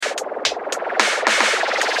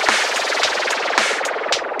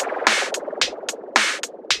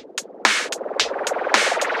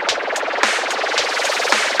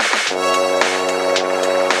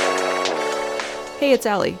Hey, it's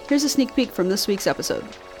Allie. Here's a sneak peek from this week's episode.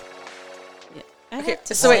 Okay,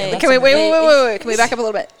 so wait, can we Can we back up a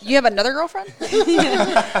little bit? You have another girlfriend?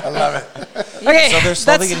 I love it. Okay. So they're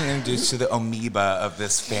slowly getting introduced to the amoeba of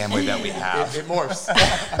this family that we have. It morphs.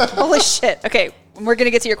 Holy shit. Okay, we're going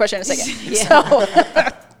to get to your question in a second. So,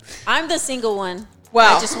 I'm the single one.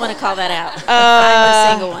 Wow. I just want to call that out. I'm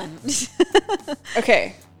the single one.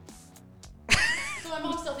 Okay. So my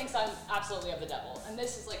mom still thinks I'm absolutely of the devil, and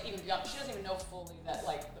this is like even beyond. She doesn't even know fully that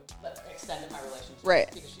like the extent of my relationship, Right.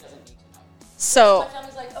 Because she doesn't need to know. So, My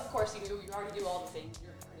family's like, of course you do. You already do all the things.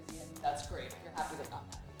 You're crazy, and that's great. If you're happy, that I'm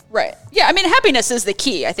happy. right. Yeah, I mean, happiness is the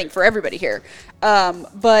key, I think, for everybody here.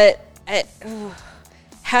 But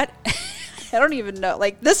how... I don't even know.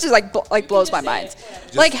 Like, this is like blows my mind.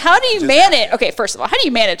 Like, how do you manage? Okay, first of all, how do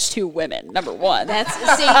you manage 2 women? Number one, That's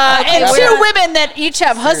and 2 women that each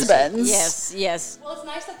have husbands. Yes. Well, it's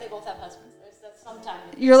nice that they both have husbands. That's sometimes.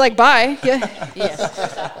 You're like, bye. Yeah. Yes.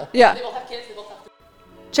 Yeah. They both have kids. They both have.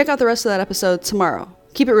 Check out the rest of that episode tomorrow.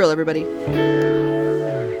 Keep it real, everybody.